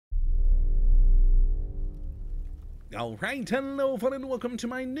Alright, hello fun and welcome to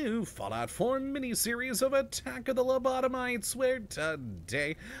my new Fallout 4 mini-series of Attack of the Lobotomites, where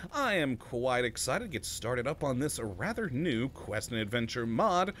today I am quite excited to get started up on this rather new quest and adventure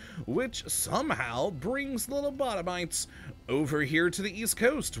mod, which somehow brings the Lobotomites over here to the East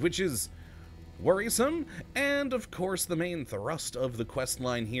Coast, which is worrisome, and of course the main thrust of the quest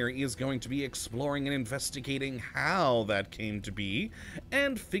line here is going to be exploring and investigating how that came to be,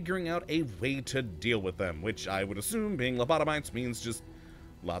 and figuring out a way to deal with them, which I would assume, being lobotomites, means just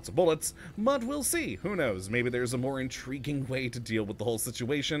lots of bullets, but we'll see. Who knows? Maybe there's a more intriguing way to deal with the whole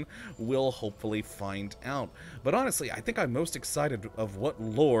situation. We'll hopefully find out. But honestly, I think I'm most excited of what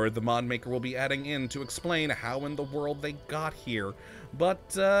lore the mod maker will be adding in to explain how in the world they got here. But,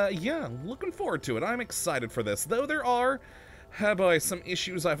 yeah, looking forward to it. I'm excited for this, though there are, oh boy, some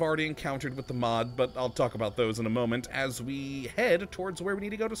issues I've already encountered with the mod, but I'll talk about those in a moment as we head towards where we need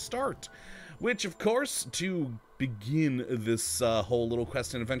to go to start. Which, of course, to begin this whole little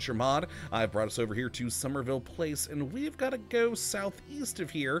quest and adventure mod, I've brought us over here to Somerville Place, and we've got to go southeast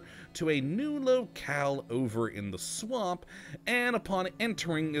of here to a new locale over in the swamp, and upon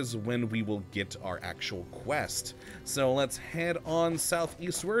entering is when we will get our actual quest. So let's head on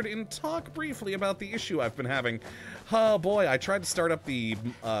southeastward and talk briefly about the issue I've been having. Oh boy, I tried to start up the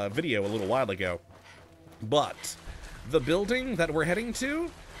video a little while ago, but the building that we're heading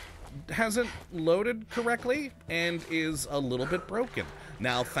to hasn't loaded correctly and is a little bit broken.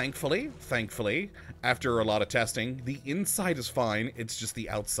 Now, thankfully, after a lot of testing, the inside is fine, it's just the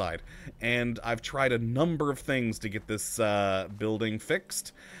outside. And I've tried a number of things to get this building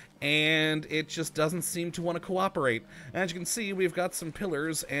fixed, and it just doesn't seem to want to cooperate. As you can see, we've got some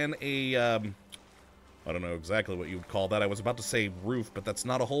pillars and a, I don't know exactly what you would call that. I was about to say roof, but that's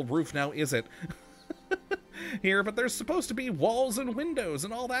not a whole roof now, is it? Here, but there's supposed to be walls and windows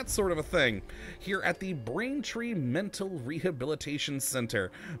and all that sort of a thing here at the Braintree Mental Rehabilitation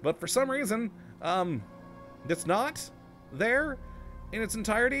Center. But for some reason, it's not there in its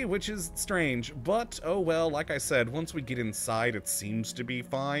entirety, which is strange. But, oh well, like I said, once we get inside, it seems to be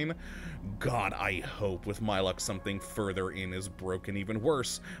fine. God, I hope with my luck something further in is broken even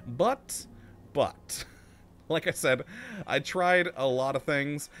worse. But... like I said, I tried a lot of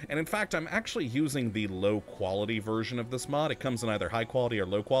things, and in fact, I'm actually using the low-quality version of this mod. It comes in either high quality or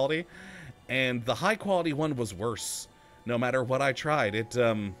low quality, and the high-quality one was worse. No matter what I tried, it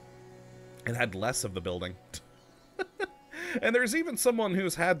had less of the building. And there's even someone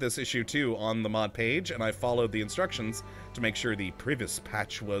who's had this issue, too, on the mod page, and I followed the instructions to make sure the previous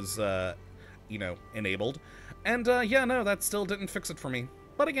patch was, you know, enabled. And, yeah, no, that still didn't fix it for me.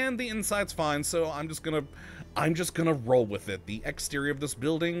 But again, the inside's fine, so I'm just gonna roll with it. The exterior of this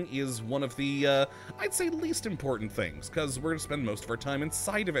building is one of the, I'd say least important things, because we're gonna spend most of our time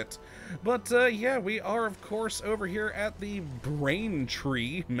inside of it. But, yeah, we are, of course, over here at the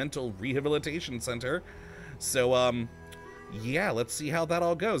Braintree Mental Rehabilitation Center. So, yeah, let's see how that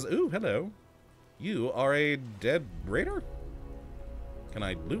all goes. Ooh, hello. You are a dead raider? Can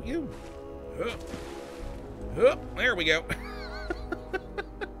I loot you? There we go.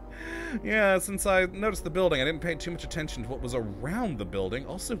 Yeah, since I noticed the building, I didn't pay too much attention to what was around the building.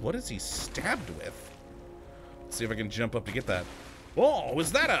 Also, what is he stabbed with? Let's see if I can jump up to get that. Oh,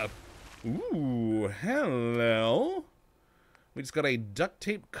 is that a... Ooh, hello. We just got a duct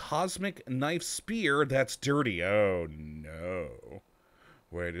tape cosmic knife spear that's dirty. Oh, no.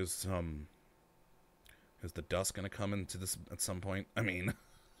 Wait, is the dust gonna come into this at some point? I mean...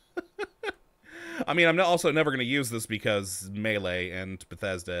 I'm also never going to use this because Melee and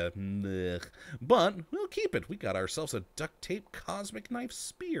Bethesda, ugh. But we'll keep it. We got ourselves a duct tape cosmic knife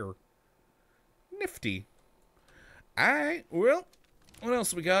spear. Nifty. Alright, well, what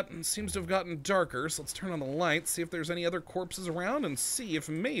else we got? It seems to have gotten darker, so let's turn on the lights, see if there's any other corpses around, and see if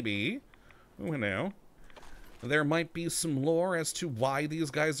maybe, oh no, there might be some lore as to why these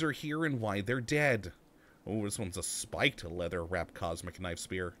guys are here and why they're dead. Oh, this one's a spiked leather-wrapped cosmic knife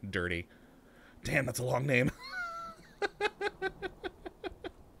spear. Dirty. Damn, that's a long name.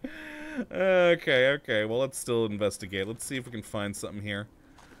 Okay, well, let's still investigate. Let's see if we can find something here.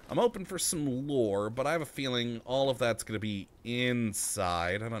 I'm hoping for some lore, but I have a feeling all of that's going to be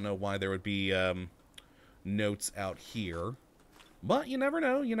inside. I don't know why there would be notes out here. But you never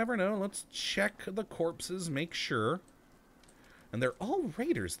know, you never know. Let's check the corpses, make sure. And they're all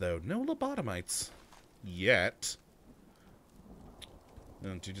raiders, though. No lobotomites. Yet.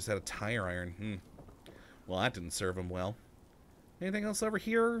 Oh, dude just had a tire iron. Well, that didn't serve him well. Anything else over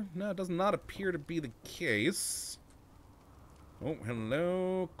here? No, it does not appear to be the case. Oh,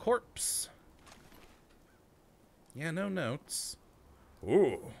 hello, corpse. Yeah, no notes.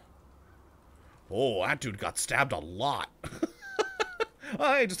 Ooh. Oh, that dude got stabbed a lot.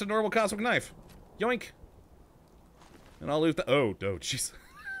 Oh, hey, just a normal cosmic knife. Yoink. And I'll loot the... Oh, jeez.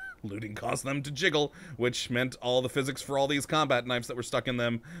 Looting caused them to jiggle, which meant all the physics for all these combat knives that were stuck in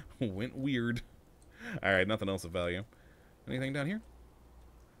them went weird. Alright, nothing else of value. Anything down here?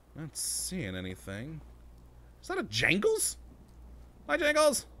 Not seeing anything. Is that a Jangles? Hi,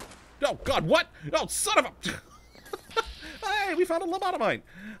 Jangles! Oh, God, what? Oh, son of a... Hey, we found a Lobotomite!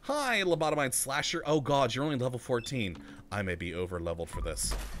 Hi, Lobotomite Slasher. Oh, God, you're only level 14. I may be over-leveled for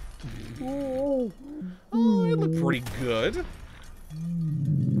this. Oh, it looked pretty good.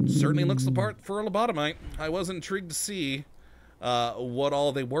 Certainly looks the part for a Lobotomite. I was intrigued to see what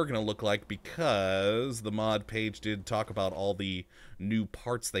all they were going to look like, because the mod page did talk about all the new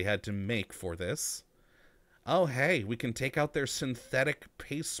parts they had to make for this. Oh, hey, we can take out their synthetic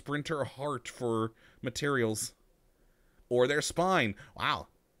Pace Sprinter heart for materials. Or their spine. Wow.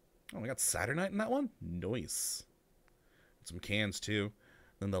 Oh, we got Saturnite in that one? Nice. Some cans, too.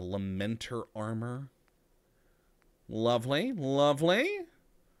 Then the Lamenter armor. Lovely, lovely.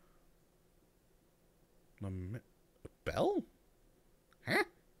 Bell? Huh?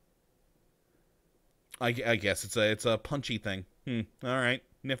 I guess it's a punchy thing. All right,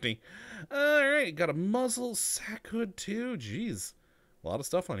 nifty. All right, got a muzzle sack hood too. Jeez, a lot of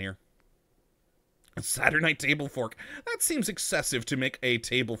stuff on here. A Saturnite table fork. That seems excessive to make a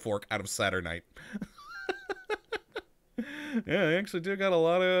table fork out of Saturnite. Yeah, they actually do got a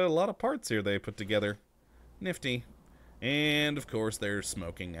lot of parts here they put together. Nifty. And of course they're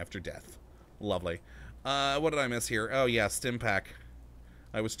smoking after death. Lovely. What did I miss here? Oh yeah, stim pack.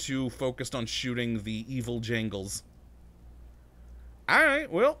 I was too focused on shooting the evil Jangles. Alright,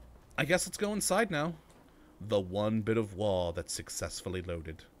 well, I guess let's go inside now. The one bit of wall that's successfully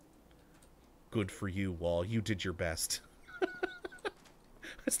loaded. Good for you, wall. You did your best.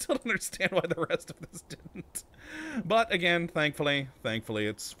 I still don't understand why the rest of this didn't. But again, thankfully,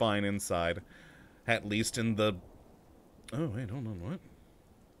 it's fine inside. At least in the... Oh, wait, hold on, what?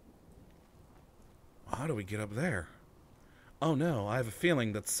 How do we get up there? Oh no, I have a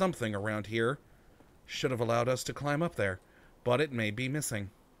feeling that something around here should have allowed us to climb up there, but it may be missing.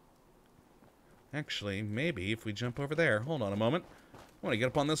 Actually, maybe if we jump over there. Hold on a moment. I want to get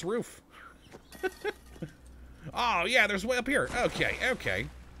up on this roof. Oh, yeah, there's way up here. Okay, okay.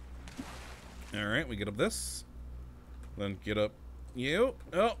 Alright, we get up this. Then get up you.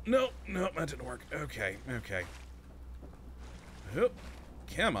 Oh, no, that didn't work. Okay, okay. Oop.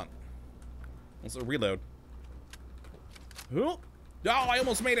 Come on. Also reload. Oop. Oh, I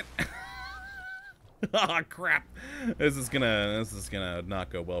almost made it. Oh, crap. This is gonna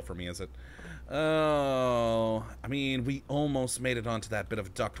not go well for me, is it? Oh, I mean, we almost made it onto that bit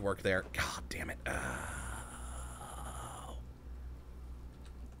of ductwork there. God damn it. Oh.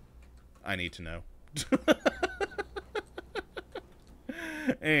 I need to know.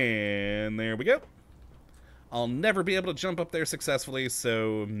 And there we go. I'll never be able to jump up there successfully,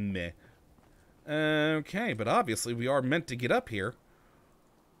 so meh. Okay, but obviously we are meant to get up here.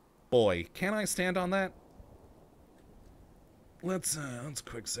 Boy, can I stand on that? Let's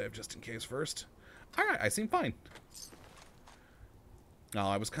quick save just in case first. Alright, I seem fine. Oh,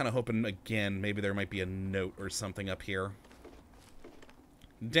 I was kind of hoping, again, maybe there might be a note or something up here.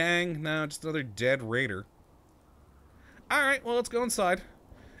 Dang, no, just another dead raider. Alright, well, let's go inside.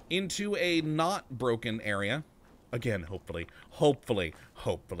 Into a not broken area. Again, hopefully.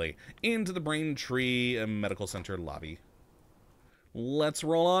 Into the Braintree Medical Center lobby. Let's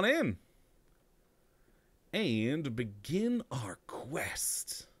roll on in. And begin our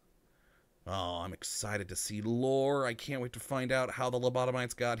quest. Oh, I'm excited to see lore. I can't wait to find out how the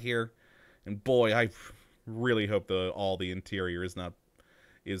Lobotomites got here. And boy, I really hope all the interior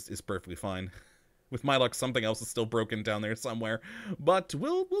is perfectly fine. With my luck, something else is still broken down there somewhere. But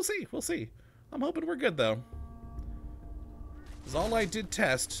we'll see. I'm hoping we're good though. Because all I did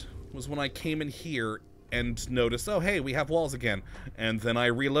test was when I came in here and noticed, oh hey, we have walls again. And then I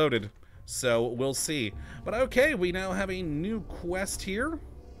reloaded. So we'll see. But okay, we now have a new quest here.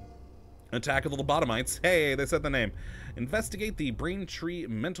 Attack of the Lobotomites. Hey, they said the name. Investigate the Braintree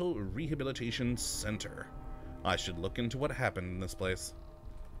Mental Rehabilitation Center. I should look into what happened in this place.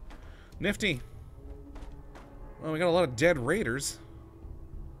 Nifty. Well, we got a lot of dead raiders.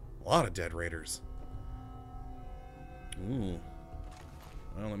 A lot of dead raiders. Ooh.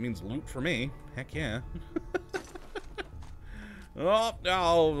 Well, that means loot for me. Heck yeah.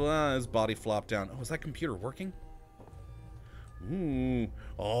 His body flopped down. Oh, is that computer working? Ooh.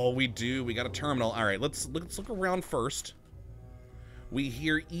 Oh, we do. We got a terminal. All right, let's look around first. We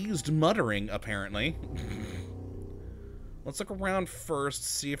hear eased muttering, apparently. Let's look around first,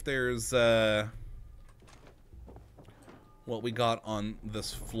 see if there's what we got on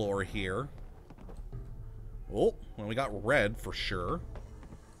this floor here. Oh, well, we got red for sure.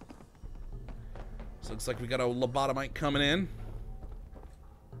 So looks like we got a lobotomite coming in.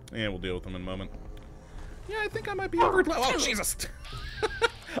 And we'll deal with them in a moment. Yeah, I think I might be over... Oh, Jesus!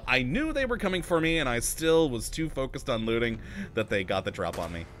 I knew they were coming for me, and I still was too focused on looting that they got the drop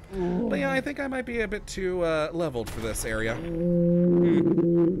on me. But yeah, I think I might be a bit too leveled for this area.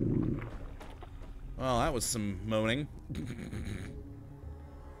 Well, that was some moaning.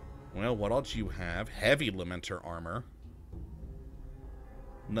 Well, what else you have? Heavy Lamenter armor.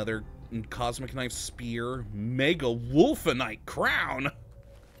 Another Cosmic Knife Spear. Mega Wolfenite Crown!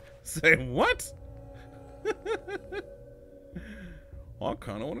 Say what? I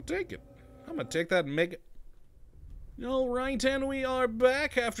kind of want to take it. I'm going to take that mega... Alright, and we are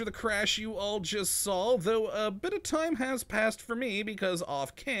back after the crash you all just saw, though a bit of time has passed for me because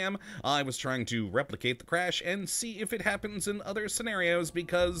off-cam I was trying to replicate the crash and see if it happens in other scenarios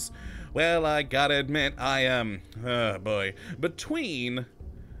because, well, I gotta admit, oh boy, between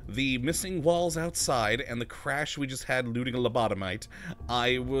the missing walls outside and the crash we just had looting a lobotomite,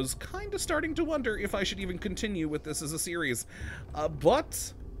 I was kind of starting to wonder if I should even continue with this as a series.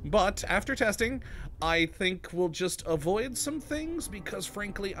 But after testing, I think we'll just avoid some things because,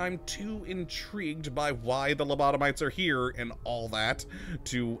 frankly, I'm too intrigued by why the lobotomites are here and all that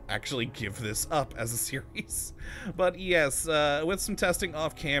to actually give this up as a series. But yes, with some testing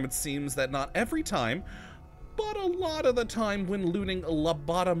off-cam, it seems that not every time, but a lot of the time when looting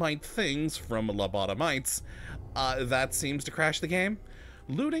lobotomite things from lobotomites, that seems to crash the game.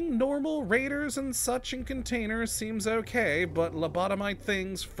 Looting normal raiders and such in containers seems okay, but lobotomite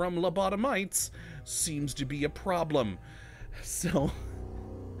things from lobotomites seems to be a problem. So,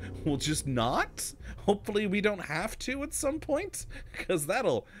 we'll just not? Hopefully we don't have to at some point, because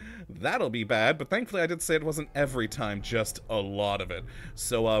that'll be bad, but thankfully I did say it wasn't every time, just a lot of it.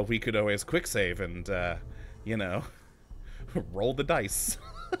 So we could always quick save and, you know, roll the dice.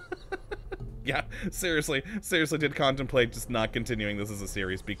 Yeah, seriously did contemplate just not continuing this as a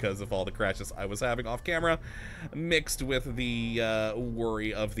series because of all the crashes I was having off camera, mixed with the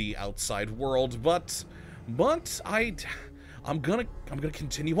worry of the outside world. But I'm gonna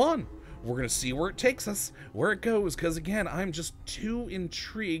continue on. We're gonna see where it takes us, where it goes, because again, I'm just too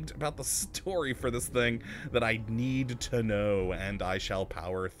intrigued about the story for this thing that I need to know, and I shall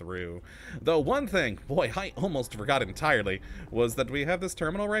power through. Though one thing, boy, I almost forgot entirely, was that we have this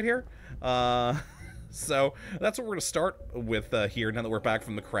terminal right here. So that's what we're gonna start with here. Now that we're back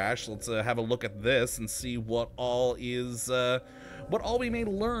from the crash, let's have a look at this and see what all is, what all we may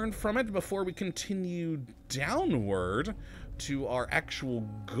learn from it before we continue downward to our actual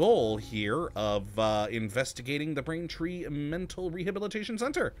goal here of investigating the Braintree Mental Rehabilitation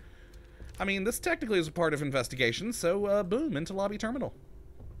Center. I mean, this technically is a part of investigation, so boom, into lobby terminal.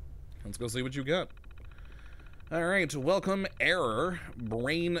 Let's go see what you got. Alright, welcome, error,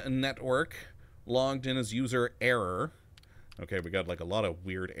 brain network, logged in as user error. Okay, we got like a lot of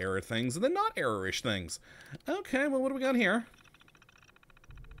weird error things, and then not error-ish things. Okay, well, what do we got here?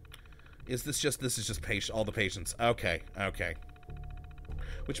 Is this is just all the patients? Okay.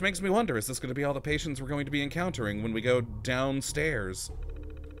 Which makes me wonder, is this going to be all the patients we're going to be encountering when we go downstairs?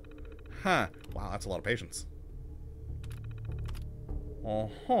 Huh. Wow, that's a lot of patients.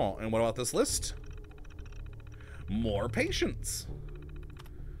 Uh-huh. And what about this list? More patients.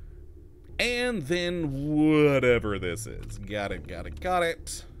 And then whatever this is. Got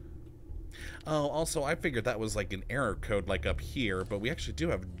it. Oh, also, I figured that was like an error code like up here, but we actually do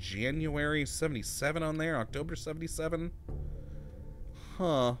have January 77 on there, October 77.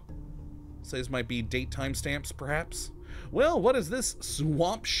 Huh. So these might be date timestamps, perhaps? Well, what is this?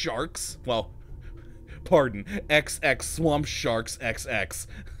 Swamp Sharks? Well, pardon, XX Swamp Sharks XX.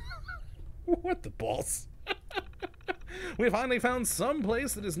 What the balls? We finally found some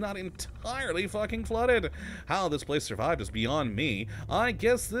place that is not entirely fucking flooded. How this place survived is beyond me. I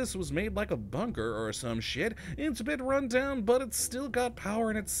guess this was made like a bunker or some shit. It's a bit run down, but it's still got power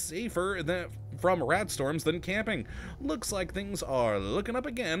and it's safer from rat storms than camping. Looks like things are looking up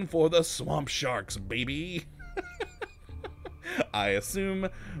again for the Swamp Sharks, baby. I assume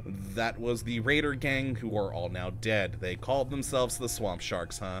that was the raider gang who are all now dead. They called themselves the Swamp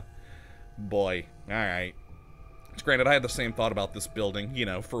Sharks, huh? Boy, alright. Granted, I had the same thought about this building, you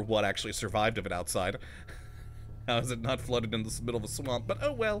know, for what actually survived of it outside. How is it not flooded in the middle of a swamp? But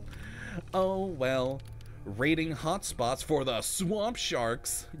oh well. Oh well. Raiding hotspots for the Swamp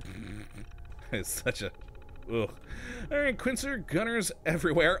Sharks. It's such a... ugh. Alright, Quincer, gunners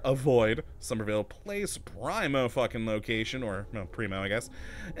everywhere. Avoid. Somerville Place, primo fucking location, or, no, primo, I guess.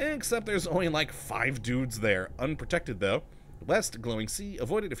 Except there's only like 5 dudes there. Unprotected, though. West, glowing sea.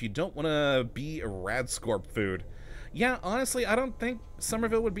 Avoid it if you don't want to be a Radscorp food. Yeah, honestly, I don't think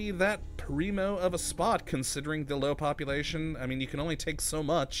Somerville would be that primo of a spot, considering the low population. I mean, you can only take so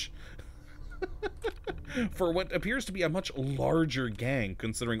much for what appears to be a much larger gang,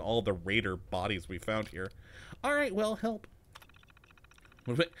 considering all the raider bodies we found here. Alright, well, help.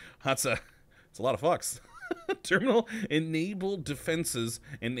 That's a lot of fucks. Terminal enable defenses.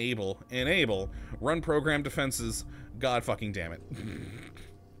 Enable. Run program defenses. God fucking damn it.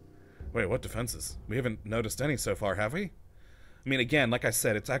 Wait, what defenses? We haven't noticed any so far, have we? I mean, again, like I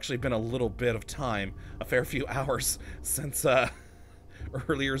said, it's actually been a little bit of time, a fair few hours since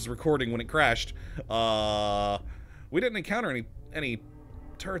earlier's recording when it crashed. We didn't encounter any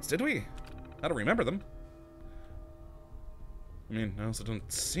turrets, did we? I don't remember them. I mean, I also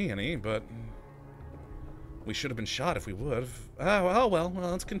don't see any, but we should have been shot if we would have. Oh, well,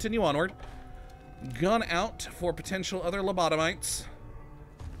 let's continue onward. Gun out for potential other lobotomites.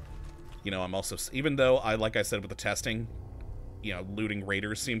 You know, I'm also, even though like I said with the testing, you know, looting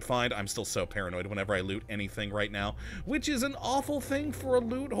raiders seemed fine, I'm still so paranoid whenever I loot anything right now, which is an awful thing for a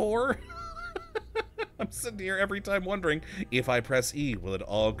loot whore. I'm sitting here every time wondering, if I press E, will it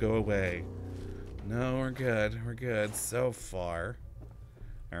all go away? No, we're good. We're good so far.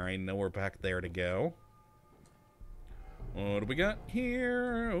 Alright, nowhere back there to go. What do we got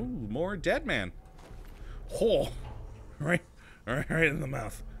here? Ooh, more dead man. Oh, right in the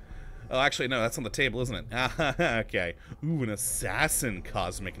mouth. Oh, actually, no, that's on the table, isn't it? Okay. Ooh, an assassin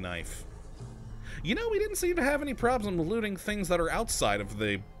cosmic knife. You know, we didn't seem to have any problem looting things that are outside of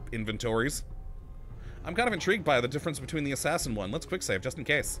the inventories. I'm kind of intrigued by the difference between the assassin one. Let's quick save, just in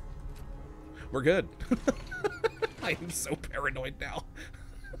case. We're good. I am so paranoid now.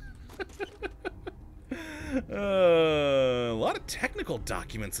 A lot of technical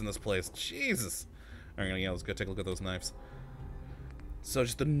documents in this place. Jesus. All right, yeah, let's go take a look at those knives. So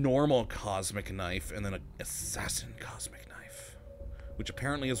just the normal cosmic knife, and then an assassin cosmic knife, which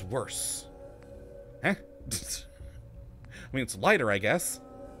apparently is worse. Huh? I mean, it's lighter, I guess.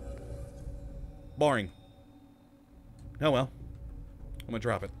 Boring. Oh well. I'm gonna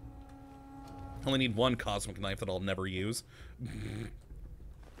drop it. Only need one cosmic knife that I'll never use.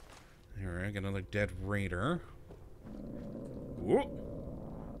 Alright, got another dead raider. Whoa.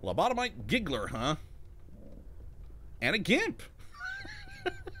 Lobotomite giggler, huh? And a gimp!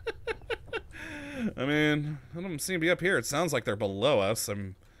 I mean, I don't seem to be up here. It sounds like they're below us. I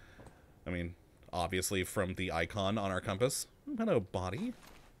mean, obviously from the icon on our compass. Hello, body.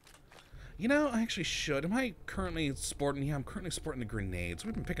 You know, I actually should. Am I currently sporting? Yeah, I'm currently sporting the grenades.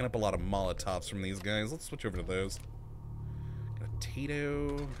 We've been picking up a lot of Molotovs from these guys. Let's switch over to those. Got a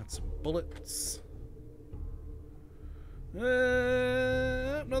Tato. Got some bullets.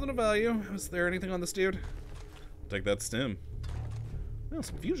 Nothing of value. Is there anything on this dude? Take that stim. Oh,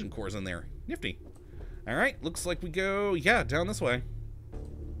 some fusion cores in there. Nifty. Alright, looks like we go, yeah, down this way.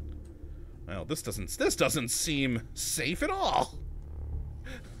 Well, this doesn't seem safe at all.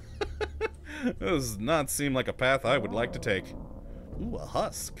 This does not seem like a path I would like to take. Ooh, a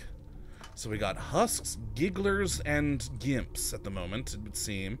husk. So we got husks, gigglers, and gimps at the moment, it would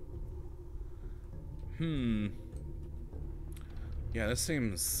seem. Yeah, this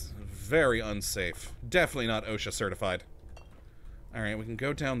seems very unsafe. Definitely not OSHA certified. Alright, we can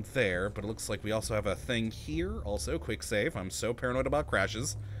go down there, but it looks like we also have a thing here. Also, quick save. I'm so paranoid about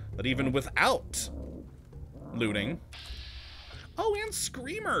crashes that even without looting... Oh, and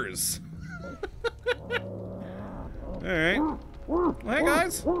screamers! Alright. Hey,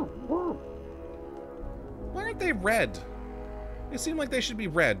 guys! Why aren't they red? They seem like they should be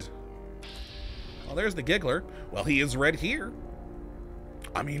red. Oh, there's the giggler. Well, he is red here.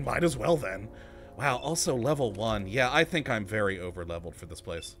 I mean, might as well then. Wow, also level 1. Yeah, I think I'm very over-leveled for this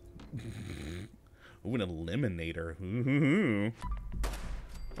place. Ooh, an eliminator. Ooh.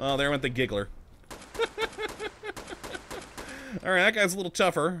 Oh, there went the giggler. Alright, that guy's a little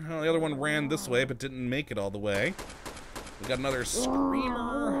tougher. The other one ran this way, but didn't make it all the way. We got another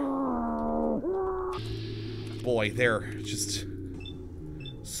screamer. Boy, they're just...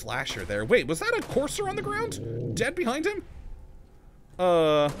 Slasher there. Wait, was that a courser on the ground? Dead behind him?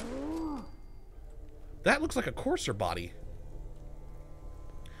 That looks like a courser body.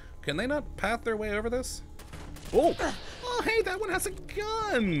 Can they not path their way over this? Oh! Oh, hey, that one has a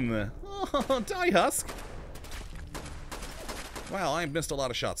gun! Oh, die, Husk! Wow, I missed a lot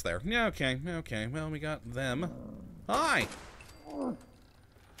of shots there. Yeah, okay, okay. Well, we got them. Hi!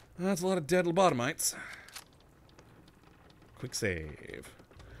 That's a lot of dead lobotomites. Quick save.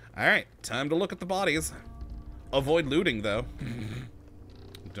 Alright, time to look at the bodies. Avoid looting, though.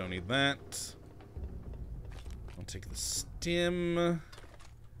 Don't need that. I'll take the stim.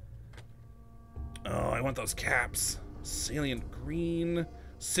 Oh, I want those caps. Salient green,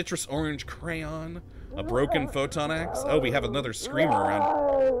 citrus orange crayon, a broken photon axe. Oh, we have another screamer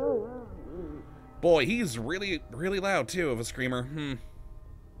around. Boy, he's really, really loud, too, of a screamer.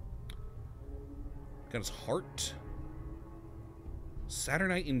 Got his heart.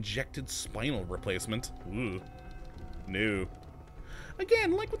 Saturnite injected spinal replacement. Ooh. No.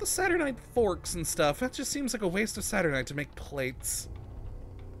 Again, like with the Saturnite forks and stuff, that just seems like a waste of Saturnite to make plates.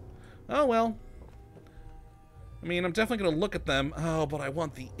 Oh, well. I mean, I'm definitely going to look at them. Oh, but I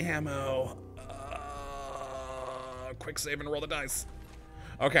want the ammo. Quick save and roll the dice.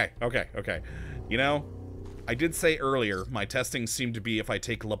 Okay. You know, I did say earlier, my testing seemed to be if I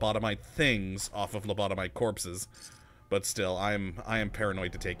take lobotomite things off of lobotomite corpses. But still, I am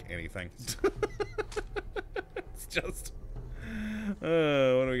paranoid to take anything. It's just... what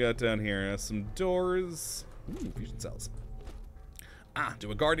do we got down here? Some doors. Ooh, fusion cells.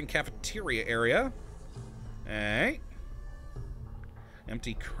 To a garden cafeteria area. Alright.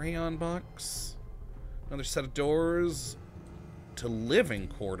 Empty crayon box. Another set of doors to living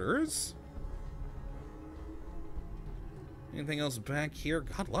quarters. Anything else back here?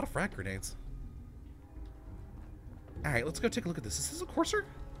 God, a lot of frag grenades. Alright, let's go take a look at this. Is this a courser?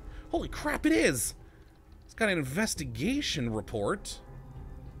 Holy crap, it is! It's got an investigation report.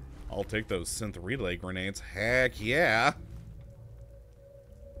 I'll take those synth relay grenades. Heck yeah.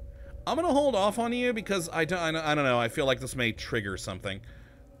 I'm gonna hold off on you because I don't know. I feel like this may trigger something.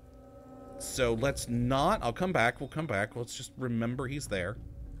 So let's not. I'll come back. We'll come back. Let's just remember he's there.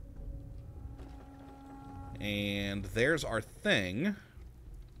 And there's our thing.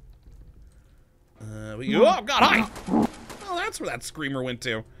 Oh, God, hi! Oh, that's where that screamer went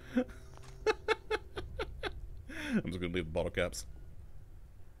to. I'm just gonna leave the bottle caps.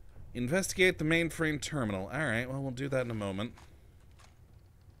 Investigate the mainframe terminal. Alright, well, we'll do that in a moment.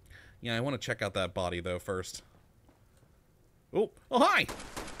 Yeah, I want to check out that body, though, first. Oh, hi!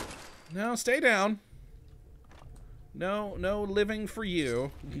 No, stay down. No living for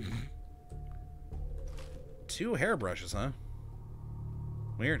you. 2 hairbrushes, huh?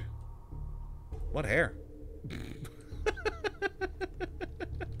 Weird. What hair?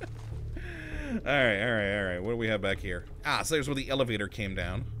 Alright. What do we have back here? So there's where the elevator came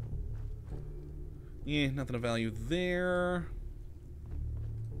down. Yeah, nothing of value there.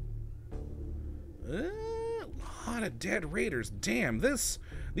 A lot of dead raiders. Damn, these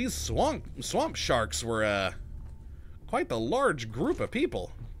swamp sharks were quite the large group of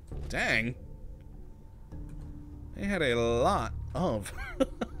people. Dang. They had a lot of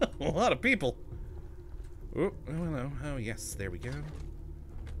a lot of people. Oh, hello. Oh, yes, there we go.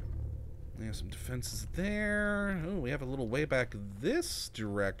 We have some defenses there. Oh, we have a little way back this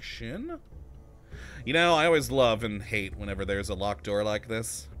direction. You know, I always love and hate whenever there's a locked door like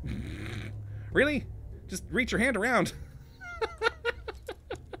this. Really? Just reach your hand around.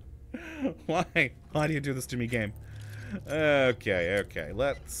 Why? Why do you do this to me, game? Okay.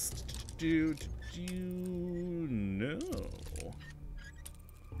 Let's do... No.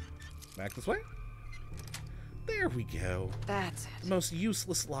 Back this way? There we go. That's it. The most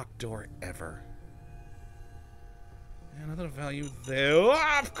useless locked door ever. Another value there.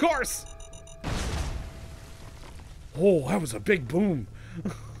 Oh, of course! Oh, that was a big boom.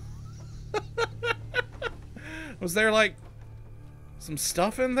 Was there, like, some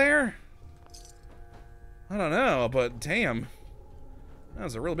stuff in there? I don't know, but damn. That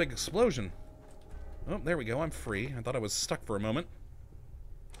was a real big explosion. Oh, there we go. I'm free. I thought I was stuck for a moment.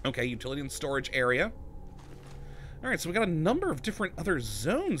 Okay, utility and storage area. Alright, so we got a number of different other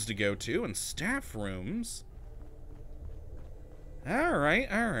zones to go to and staff rooms.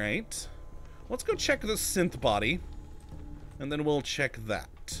 Alright. Let's go check the synth body. And then we'll check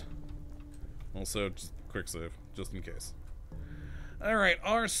that. Also, just quick save, just in case. Alright,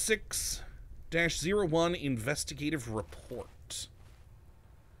 R6-01 investigative report.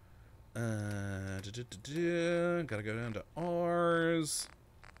 Gotta go down to R's.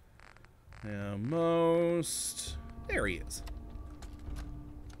 Most. There he is.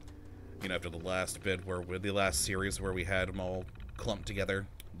 You know, after the last bit where the last series where we had them all clumped together.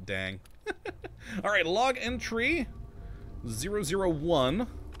 Dang. Alright, log entry 001.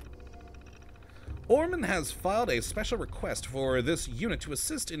 Orman has filed a special request for this unit to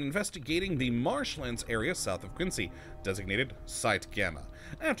assist in investigating the marshlands area south of Quincy, designated Site Gamma.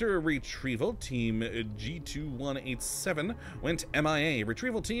 After retrieval, Team G2187 went MIA.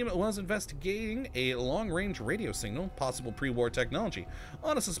 Retrieval team was investigating a long-range radio signal, possible pre-war technology,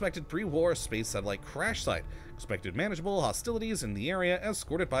 on a suspected pre-war space satellite crash site. Expected manageable hostilities in the area,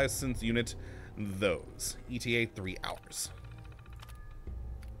 escorted by a synth unit those. ETA 3 hours.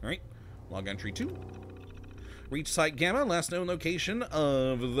 Alright, log entry 2. Reach Site Gamma, last known location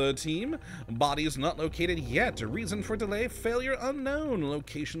of the team. Bodies not located yet. Reason for delay, failure unknown.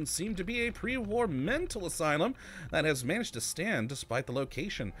 Location seemed to be a pre-war mental asylum that has managed to stand despite the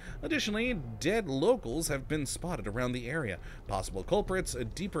location. Additionally, dead locals have been spotted around the area. Possible culprits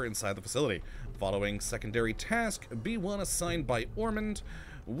deeper inside the facility. Following secondary task, B1 assigned by Ormond,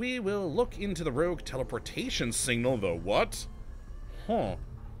 we will look into the rogue teleportation signal. The what? Huh.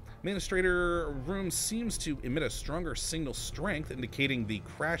 Administrator room seems to emit a stronger signal strength, indicating the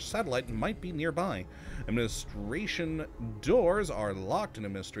crashed satellite might be nearby. Administration doors are locked and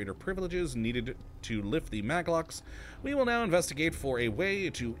administrator privileges needed to lift the maglocks. We will now investigate for a way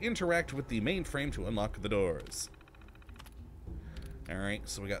to interact with the mainframe to unlock the doors. Alright,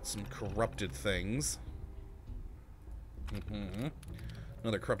 so we got some corrupted things.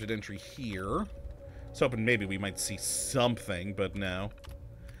 Another corrupted entry here. I was hoping maybe we might see something, but no.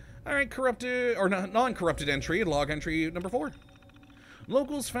 Alright, corrupted, or non-corrupted entry, log entry number 4.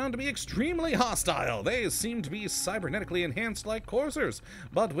 Locals found to be extremely hostile. They seem to be cybernetically enhanced like coursers,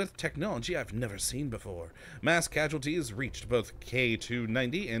 but with technology I've never seen before. Mass casualties reached. Both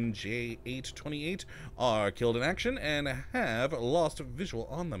K290 and J828 are killed in action and have lost visual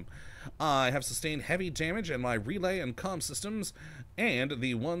on them. I have sustained heavy damage, and my relay and comm systems and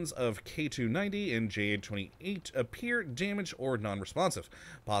the ones of K290 and J828 appear damaged or non-responsive,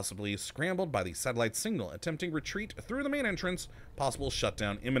 possibly scrambled by the satellite signal. Attempting retreat through the main entrance, possible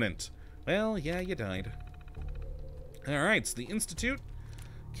shutdown imminent. Well, yeah, you died. Alright, so the Institute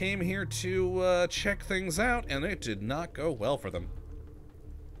came here to check things out, and it did not go well for them.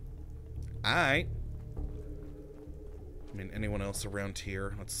 Alright. I mean, anyone else around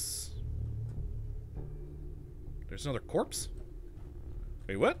here? Let's... There's another corpse?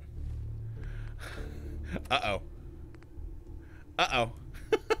 Wait, what? Uh-oh. Uh-oh.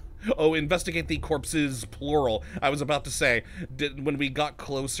 Oh, investigate the corpses, plural. I was about to say, when we got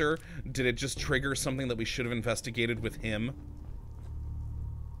closer, did it just trigger something that we should have investigated with him?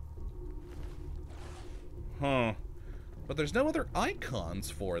 Huh. But there's no other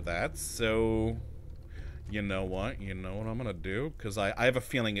icons for that, so... You know what? You know what I'm gonna do? Because I have a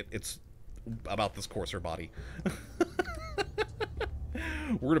feeling it's about this courser body.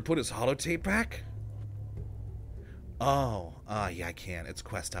 We're gonna put his holotape back? Oh, yeah, I can. It's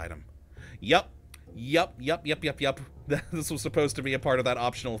quest item. Yup. This was supposed to be a part of that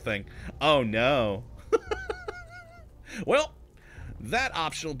optional thing. Oh, no. Well, that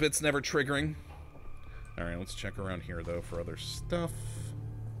optional bit's never triggering. Alright, let's check around here, though, for other stuff.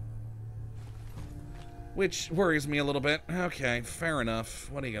 Which worries me a little bit. Okay, fair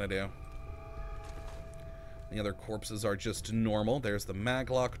enough. What are you gonna do? The other corpses are just normal. There's the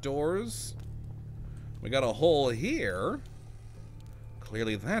maglock doors. We got a hole here.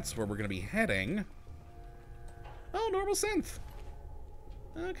 Clearly that's where we're gonna be heading. Oh, normal synth.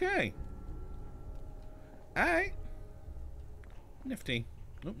 Okay. Alright. Nifty.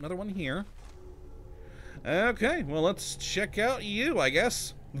 Nope, another one here. Okay, well, let's check out you, I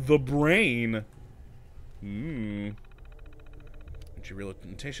guess. The brain. Entry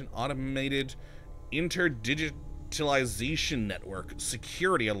relocation, automated interdigitalization network,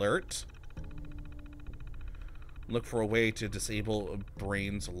 security alert. Look for a way to disable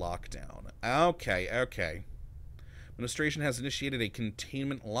brain's lockdown. Okay. Administration has initiated a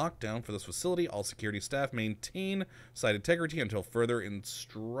containment lockdown for this facility. All security staff maintain site integrity until further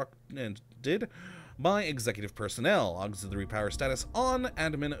instructed by executive personnel. Auxiliary power status on,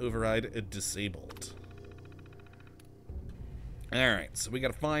 admin override disabled. Alright, so we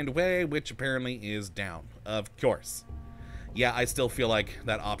gotta find a way, which apparently is down. Of course. Yeah, I still feel like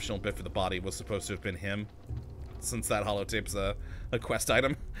that optional bit for the body was supposed to have been him, since that holotape's a quest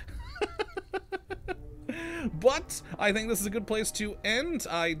item. But I think this is a good place to end.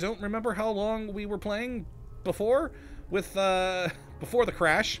 I don't remember how long we were playing before, with before the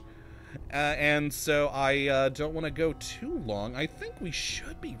crash. And so I don't want to go too long. I think we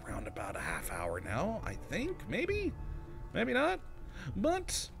should be around about a half hour now, I think. Maybe not.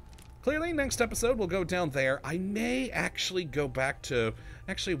 But clearly next episode we'll go down there. I may actually go back to...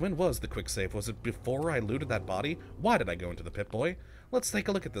 Actually, when was the quick save? Was it before I looted that body? Why did I go into the pit boy? Let's take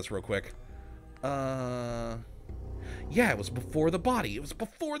a look at this real quick. Yeah, it was before the body. It was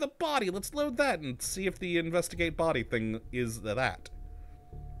before the body. Let's load that and see if the investigate body thing is that.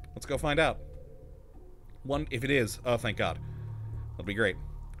 Let's go find out. If it is, oh, thank God. That'll be great.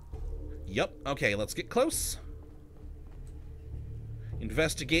 Yep, okay, let's get close.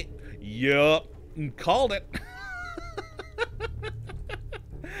 Investigate. Yup. Called it.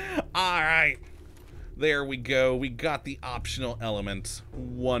 Alright. There we go. We got the optional element.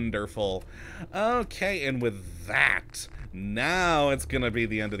 Wonderful. Okay, and with that, now it's gonna be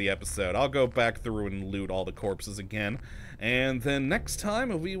the end of the episode. I'll go back through and loot all the corpses again. And then next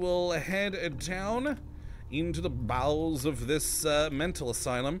time, we will head down into the bowels of this mental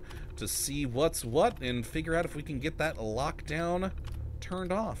asylum to see what's what and figure out if we can get that lockdown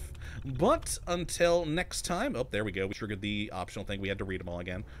turned off. But until next time, oh, there we go. We triggered the optional thing. We had to read them all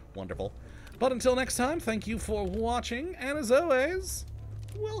again. Wonderful. But until next time, thank you for watching, and as always,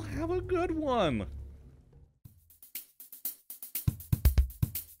 we'll have a good one.